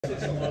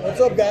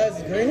What's up, guys?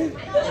 It's Greeny.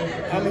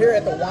 I'm here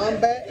at the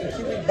Wombat and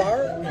Kiwi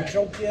Bar in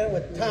Jomtien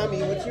with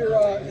Tommy. What's your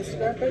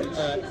Instagram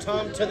page?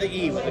 Tom to the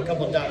E with a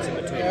couple of dots in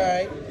between. All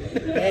right.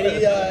 And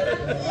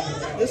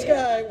this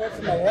guy went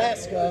from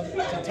Alaska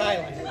to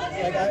Thailand.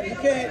 Like, you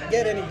can't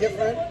get any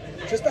different.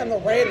 Just on the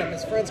random,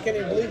 his friends can't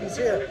even believe he's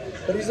here.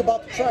 But he's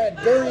about to try a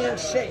durian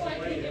shake.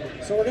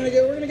 So we're gonna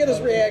get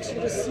his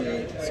reaction, just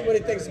see what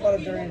he thinks about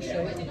a durian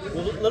shake.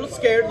 A little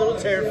scared, a little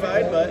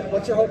terrified, but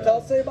What's your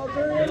hotel say about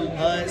durian?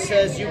 it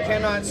says you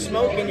cannot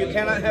smoke and you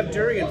cannot have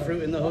durian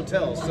fruit in the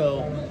hotel. So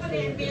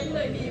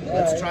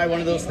let's try one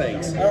of those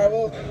things. All right.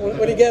 Well,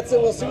 when he gets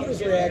it, we'll see what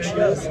his reaction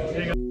is.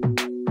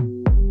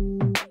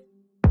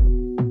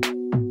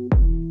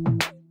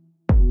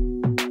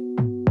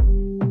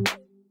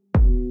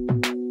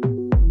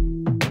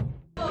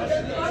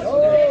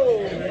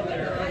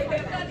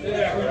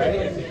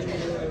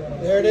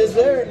 There it is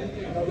there.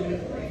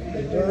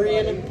 The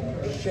durian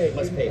shake.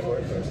 Let's pay for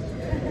it first.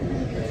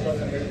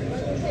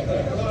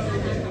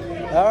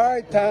 All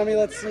right, Tommy,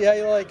 let's see how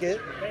you like it.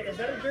 Hey, is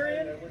that a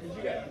durian?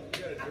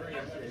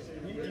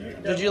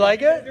 Did you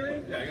like it?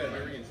 Yeah, I got a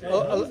durian shake.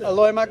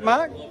 Aloy Mac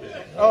Mac?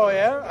 Oh,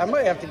 yeah? I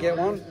might have to get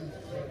one.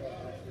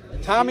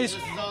 Tommy's...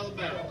 This is all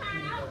about.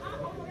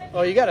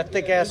 Oh, you got a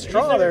thick-ass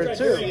straw there,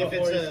 too. If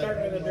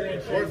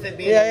it's worth it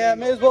being. Yeah,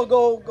 may as well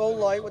go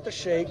light with the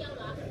shake.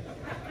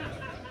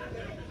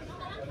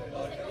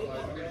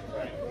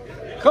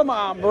 Come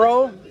on,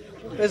 bro.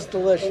 It's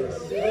delicious.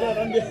 He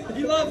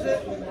loves it.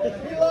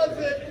 He loves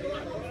it.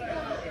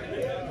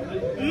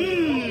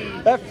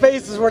 That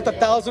face is worth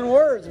 1,000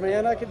 words,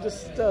 man. I could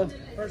just...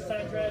 First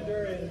time trying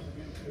durian.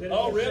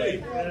 Oh, really?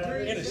 In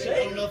a I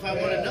shake? don't know if I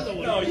want another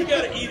one. No, you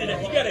gotta eat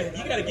it. You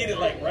gotta get it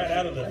like right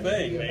out of the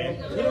thing, man.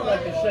 You don't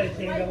like the shake,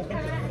 you don't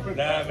like it.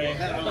 Nah,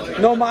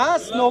 man. No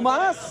mas? No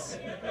mas?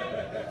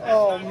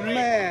 Oh,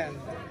 man.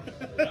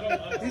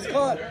 He's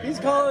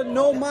calling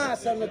no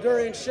mas on the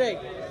durian shake.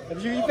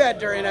 You've had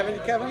durian, haven't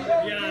you, Kevin?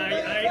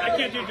 Yeah, I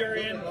can't do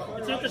durian.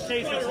 It's not the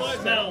taste, it's the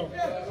smell.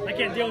 I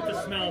can't deal with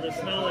the smell. The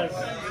smell is,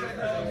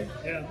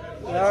 yeah.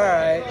 All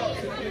right.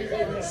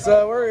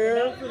 So we're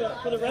here.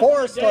 For the rest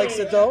Forrest of the day, likes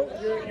it, though.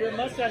 Your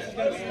mustache is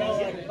going to smell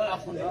like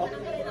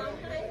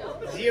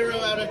 0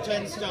 out of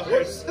 10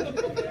 stars.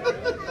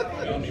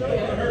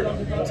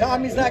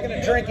 Tommy's not going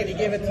to drink it. He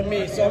gave it to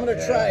me, so I'm going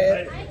to try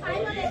it.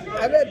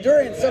 I've had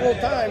durian several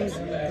times.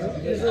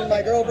 Usually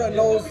my girlfriend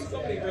knows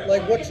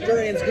like which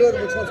durian's good,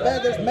 which one's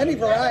bad. There's many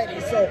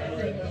varieties, so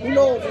who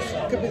knows? This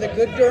could be the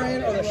good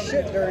durian or the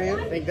shit durian.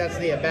 I think that's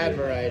the bad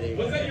variety.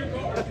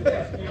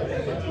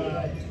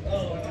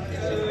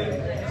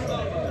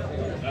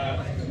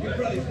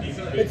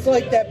 It's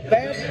like that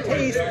bad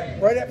taste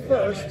right at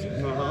first,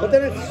 but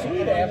then it's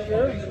sweet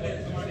after.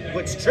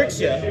 Which tricks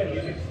you.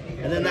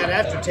 And then that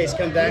aftertaste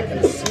comes back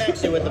and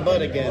smacks you with the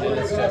butt again, and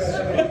it's just.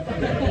 I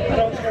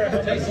don't care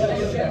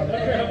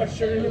how much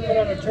sugar you put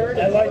on a turd.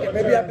 I like it.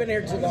 Maybe I've been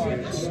here too long.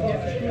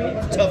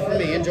 Tough for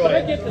me. Enjoy I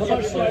it. get the How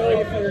much do I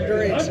like for your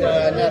durian shake?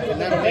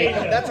 Nothing.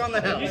 That's on the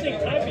You house.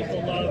 think Thai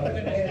people love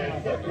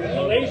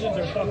Malaysians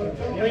are fucking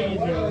crazy.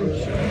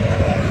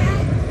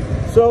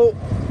 So,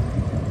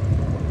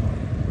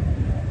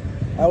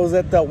 I was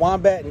at the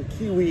Wombat and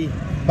Kiwi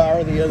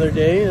Bar the other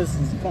day. This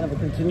is kind of a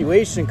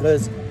continuation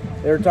because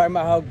they were talking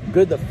about how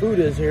good the food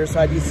is here. So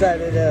I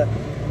decided to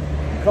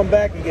come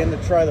back again to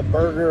try the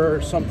burger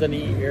or something to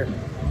eat here.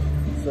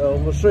 So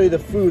we'll show you the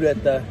food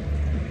at the,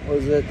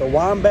 the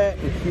Wombat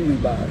and Kiwi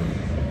Bar.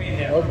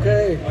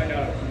 Okay.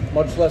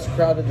 Much less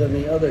crowded than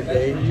the other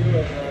day.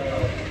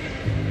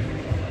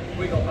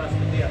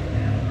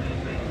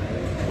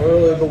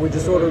 Early, but we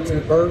just ordered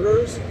some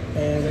burgers,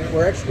 and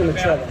we're actually going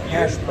to try the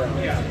hash browns.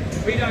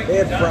 They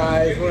had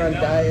fries. We're on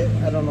diet.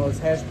 I don't know. Is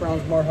hash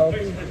browns more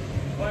healthy?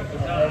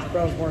 Hash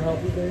browns more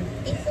healthy, Dave?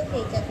 It's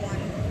okay, just one.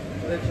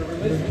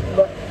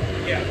 But,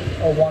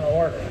 oh, one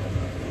order.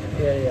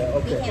 Yeah,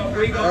 okay.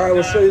 All right,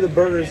 we'll show you the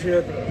burgers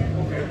here.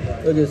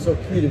 Look, it's so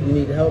cute. If you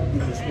need help, you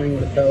just ring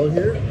the bell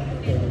here,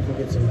 and you can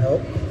get some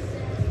help.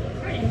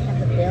 I have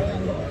the bell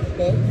and the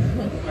bed.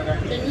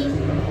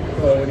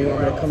 Oh, when you want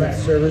me to come and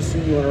service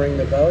you, you want to ring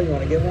the bell. You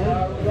want to get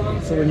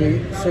one. So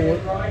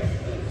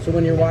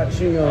when you're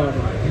watching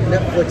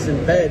Netflix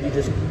in bed, you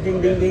just ding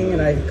ding ding,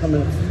 and I come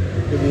and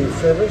give you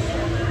service.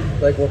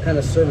 Like, what kind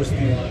of service do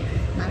you want?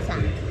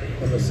 Massage.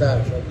 A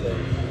massage, okay.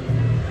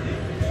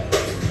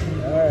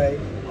 All right.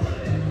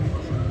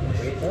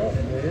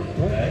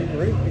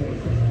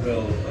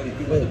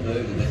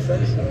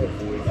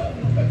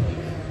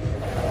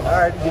 All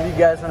right, to give you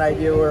guys an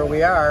idea where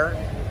we are,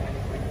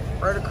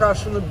 right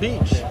across from the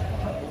beach.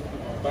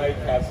 Oh,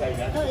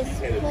 it's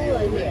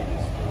cool here.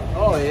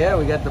 Oh yeah,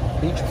 we got the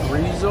beach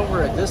breeze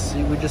over at this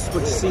seat. We just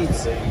switched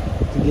seats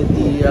to get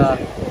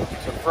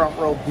the front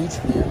row beach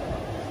view.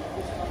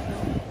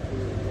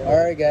 All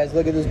right, guys,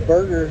 look at this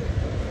burger.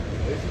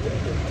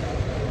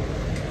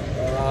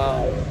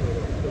 Wow.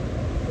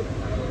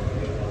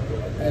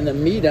 And the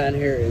meat on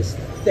here is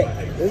thick.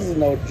 This is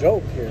no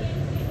joke here.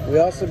 We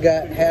also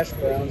got hash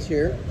browns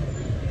here.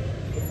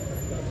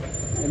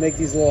 They make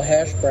these little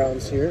hash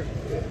browns here.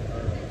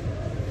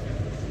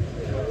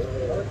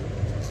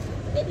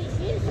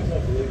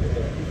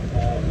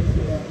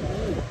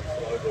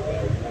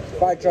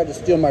 probably tried to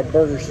steal my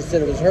burger. She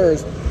said it was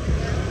hers.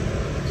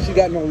 She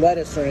got no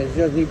lettuce or anything. She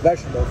doesn't eat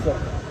vegetables. So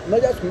I'm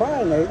like, that's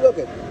mine. Like, look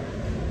at.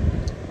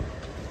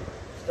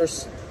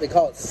 They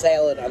call it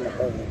salad on the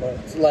burger, but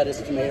it's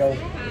lettuce, tomato.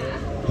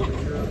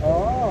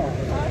 Oh.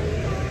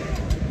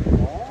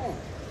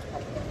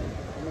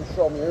 I'm gonna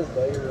show them yours,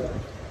 buddy.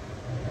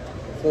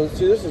 So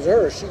see, this is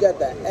hers. She got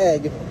that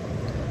egg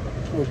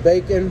with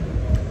bacon.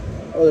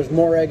 Oh, there's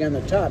more egg on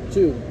the top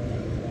too.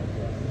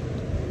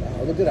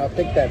 Wow, look at how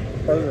thick that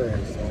burger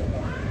is.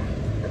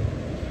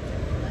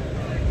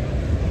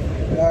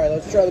 All right,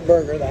 let's try the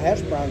burger. The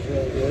hash brown's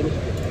really good.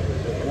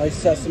 Nice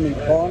sesame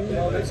bun.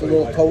 It's a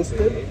little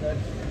toasted.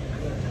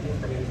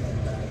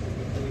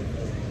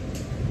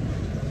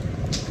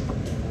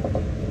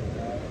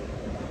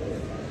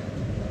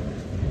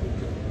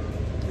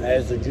 That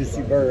is a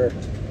juicy burger.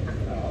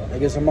 I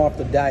guess I'm off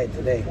the diet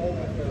today.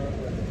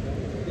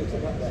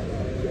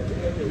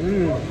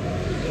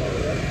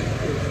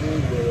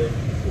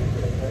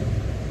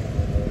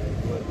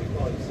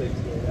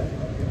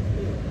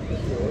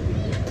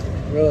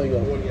 Really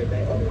good.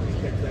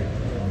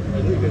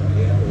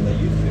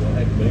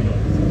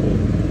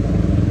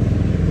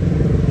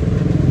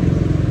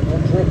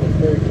 Don't trip, it's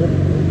very trippy.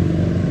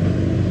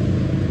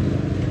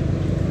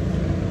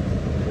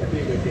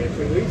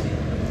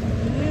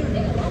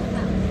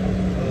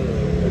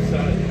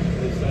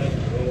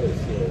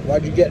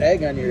 Why'd you get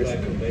egg on yours?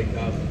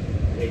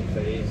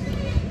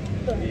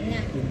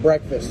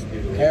 Breakfast.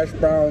 Hash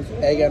browns,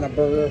 egg on a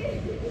burger.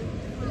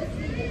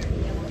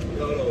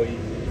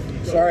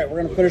 So, all right,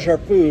 we're gonna finish our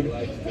food.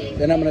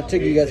 Then I'm gonna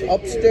take you guys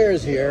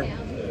upstairs here.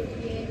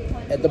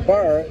 At the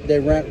bar, they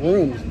rent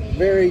rooms.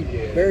 Very,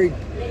 very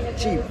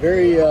cheap,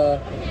 very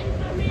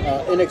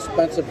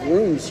inexpensive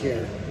rooms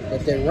here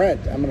that they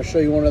rent. I'm gonna show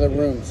you one of the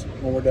rooms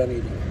when we're done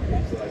eating.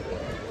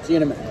 See you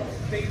in a minute.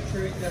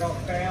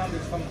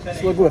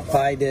 So look what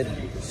Fi did.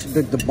 She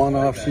took the bun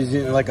off. She's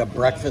eating like a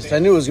breakfast. I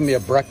knew it was gonna be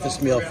a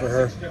breakfast meal for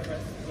her.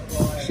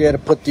 She had to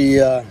put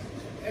the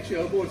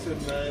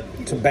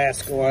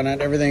Tabasco on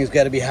it. Everything's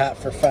got to be hot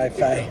for Fi.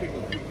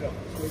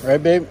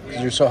 Right, babe?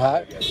 'Cause you're so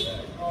hot.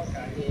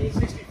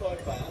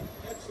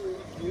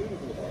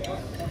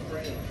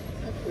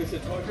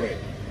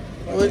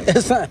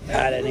 It's not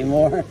hot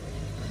anymore.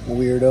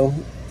 Weirdo.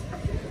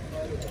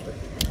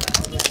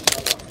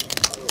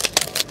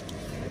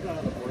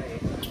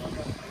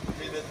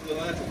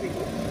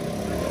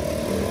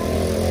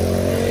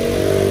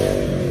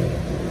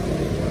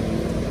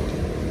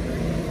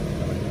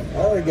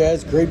 Alright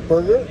guys, great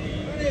burger.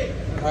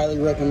 Highly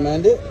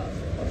recommend it.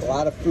 A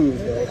lot of food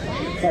though.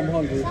 I'm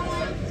hungry.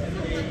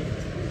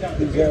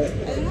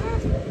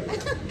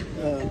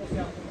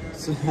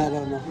 So I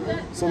don't know.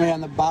 Somebody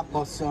on the bot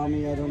bus saw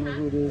me. I don't know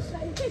who it is.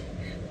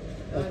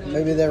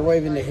 Maybe they're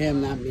waving to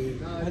him, not me.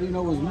 How do you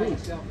know it was me?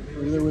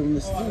 Maybe they're waving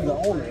to Steve, the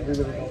owner.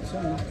 Everybody knows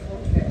him.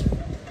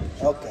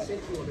 Okay.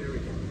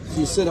 So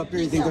you sit up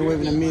here, you think they're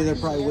waving to me, they're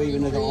probably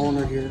waving to the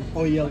owner here.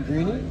 Oh, you yelled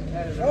Greeny?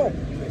 Oh,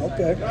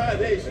 okay.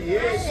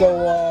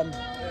 So,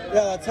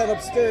 yeah, let's head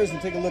upstairs and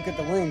take a look at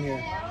the room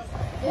here.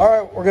 All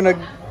right, we're going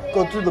to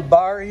go through the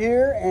bar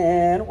here,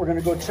 and we're going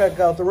to go check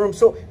out the room.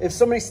 So if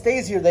somebody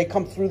stays here, they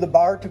come through the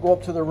bar to go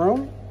up to the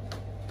room?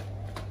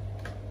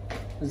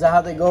 Is that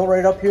how they go,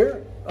 right up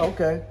here?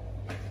 Okay.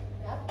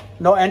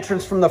 No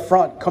entrance from the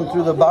front. Come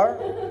through the bar?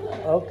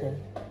 Okay.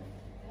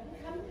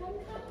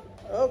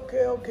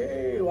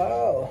 Okay.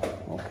 Wow.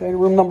 Okay,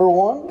 room number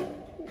 1.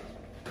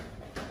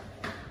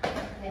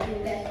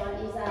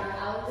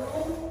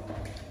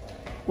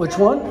 Which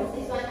one?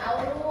 This one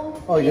our room.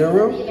 Oh, your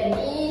room? Even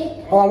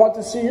me. Oh, I want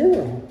to see your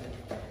room.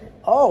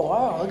 Oh,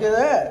 wow. Look at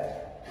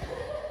that.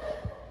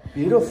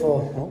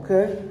 Beautiful.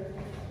 Okay.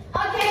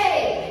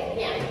 Okay.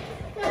 Yeah.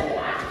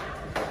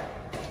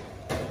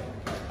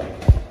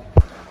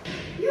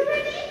 You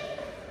ready?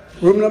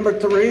 Room number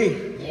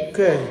 3.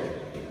 Okay.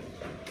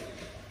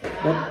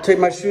 Want to take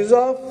my shoes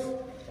off?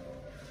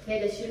 Okay,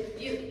 the shoe.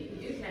 You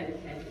can.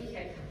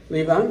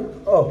 Leave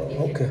on? Oh,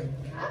 okay.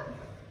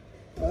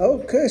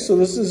 Okay, so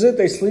this is it.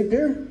 They sleep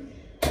here?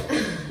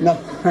 No.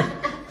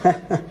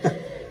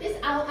 This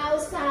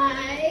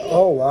outside.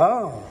 Oh,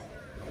 wow.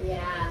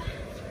 Yeah.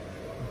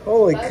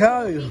 Holy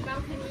cow. Big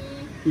balcony.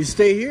 You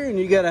stay here and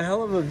you got a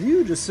hell of a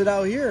view. Just sit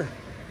out here.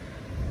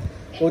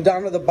 Go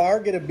down to the bar,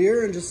 get a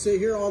beer, and just sit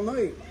here all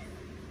night.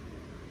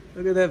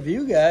 Look at that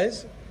view,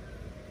 guys.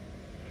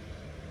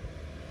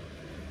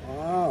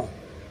 Wow.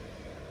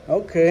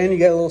 Okay, and you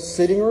got a little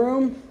sitting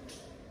room.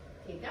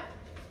 Pick up.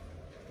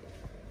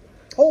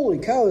 Holy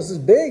cow, this is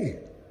big.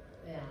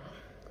 Yeah.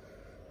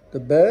 The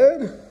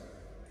bed.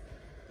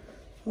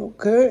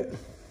 Okay.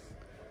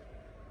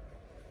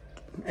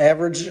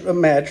 Average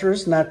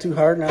mattress, not too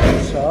hard, not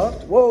too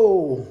soft.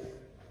 Whoa.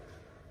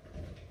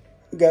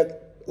 Got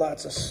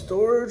lots of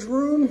storage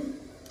room.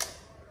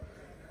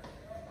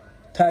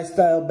 Thai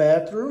style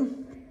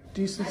bathroom.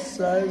 Decent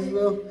size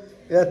though.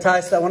 Yeah,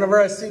 Thai style. Whenever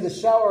I see the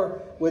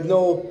shower with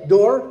no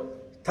door,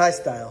 Thai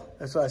style.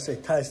 That's why I say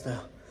Thai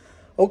style.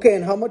 Okay,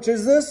 and how much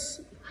is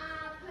this?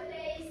 Per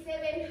day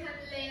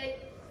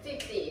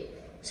 750.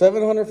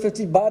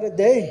 750 baht a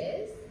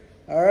day.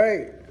 All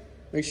right.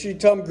 Make sure you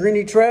tell them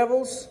Greeny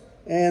Travels,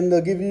 and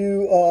they'll give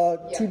you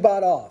 2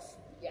 baht off.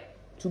 Yeah.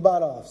 2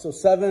 baht off. So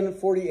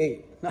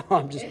 748. No,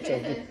 I'm just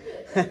joking.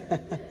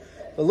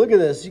 But look at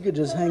this. You could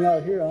just hang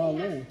out here all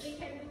night. We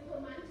can do per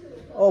month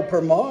too. Oh,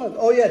 per month?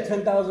 Oh, yeah,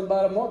 10,000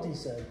 baht a month, he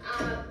said.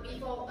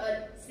 Before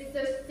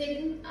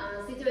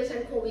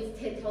situation COVID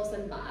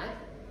 10,000 baht.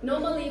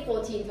 Normally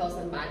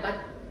 14,000 baht, but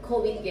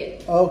COVID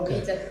get.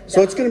 Okay.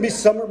 So it's going to be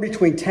somewhere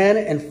between 10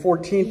 and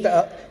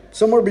 14,000,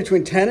 somewhere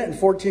between 10 and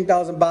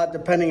 14,000 baht,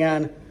 depending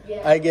on,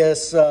 I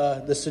guess,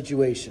 the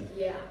situation.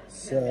 Yeah.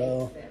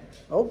 So,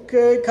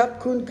 okay, Kap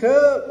Kun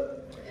Kap.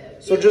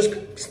 So just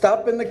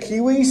stop in the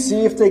Kiwi,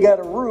 see if they got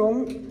a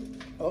room.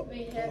 Oh.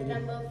 We have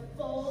number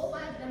 4,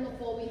 but number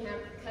 4 we have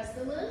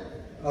customer.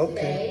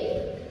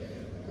 Okay.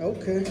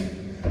 Okay.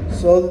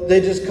 So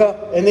they just come,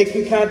 and they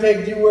can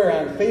contact you where?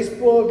 On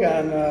Facebook,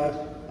 on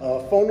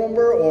a phone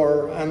number,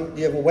 or on,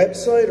 do you have a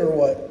website or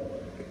what?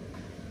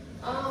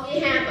 We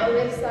have a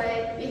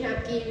website, we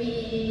have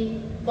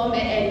Kiwi,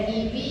 Wombat and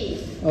Kiwi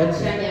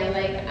channel,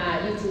 like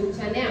YouTube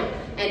channel.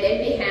 And then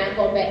we have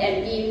Wombat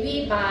and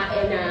Kiwi Bar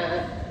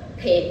and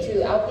page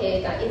to our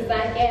page,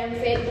 Instagram,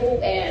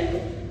 Facebook,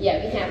 and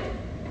yeah, we have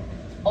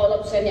all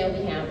of channel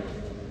we have.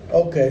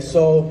 Okay,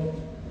 so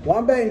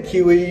Wombat and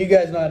Kiwi, you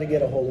guys know how to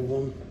get a hold of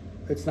them.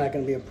 It's not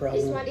going to be a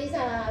problem. This one is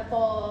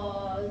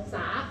for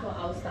staff, for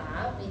our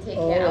staff. We take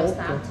care of our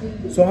staff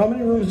too. So how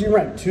many rooms do you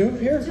rent? 2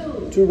 here?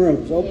 2. 2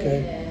 rooms,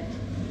 okay.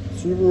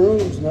 Yeah. 2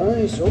 rooms,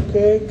 nice,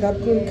 okay. Kap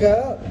Kun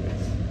Kap.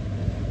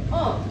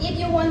 Oh, if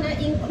you want to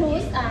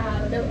include,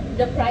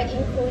 the price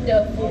include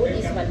the food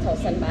is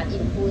 1,000 baht,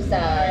 includes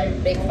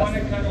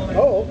breakfast.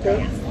 Oh,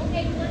 okay.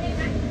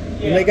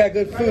 And they got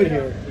good food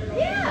here.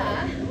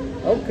 Yeah.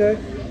 Okay.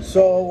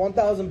 So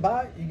 1,000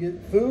 baht, you get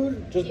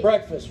food, just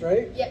breakfast,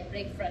 right? Yeah,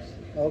 breakfast.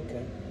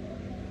 Okay.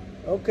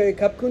 Okay,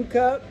 Kap Kun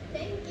Kap.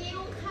 Thank you,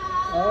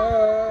 Ka.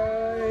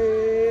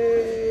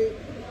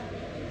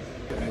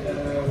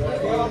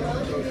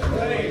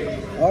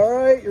 All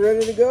right, you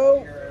ready to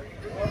go?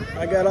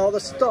 I got all the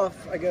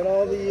stuff. I got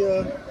all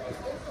the,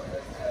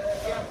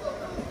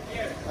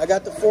 I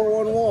got the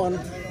 411.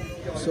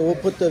 So we'll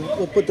put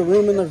the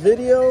room in the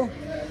video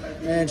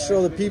and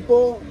show the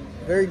people.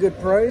 Very good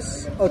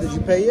price. Oh, did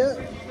you pay yet?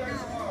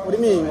 What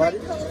do you mean?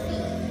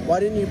 Why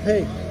didn't you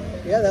pay?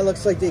 Yeah, that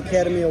looks like the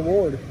Academy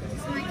Award.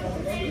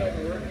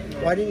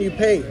 Why didn't you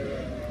pay?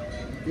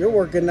 You're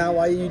working now.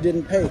 Why you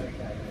didn't pay?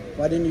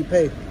 Why didn't you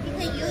pay?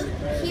 Because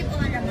you keep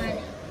all the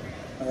money.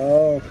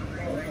 Oh,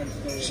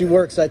 she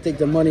works, I think,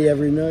 the money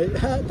every night.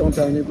 Don't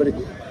tell anybody.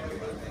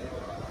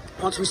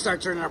 Once we start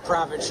turning our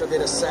profit, she'll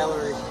get a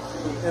salary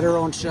at her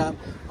own shop.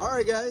 All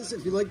right, guys,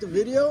 if you like the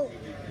video,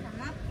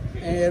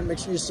 and make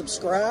sure you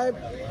subscribe.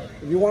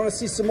 If you want to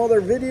see some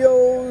other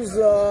videos,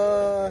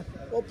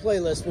 what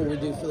playlist will we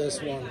do for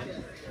this one?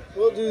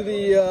 We'll do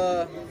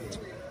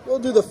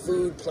the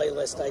food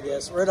playlist, I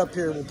guess. Right up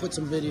here, we'll put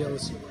some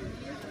videos.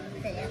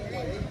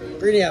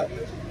 Greeny out.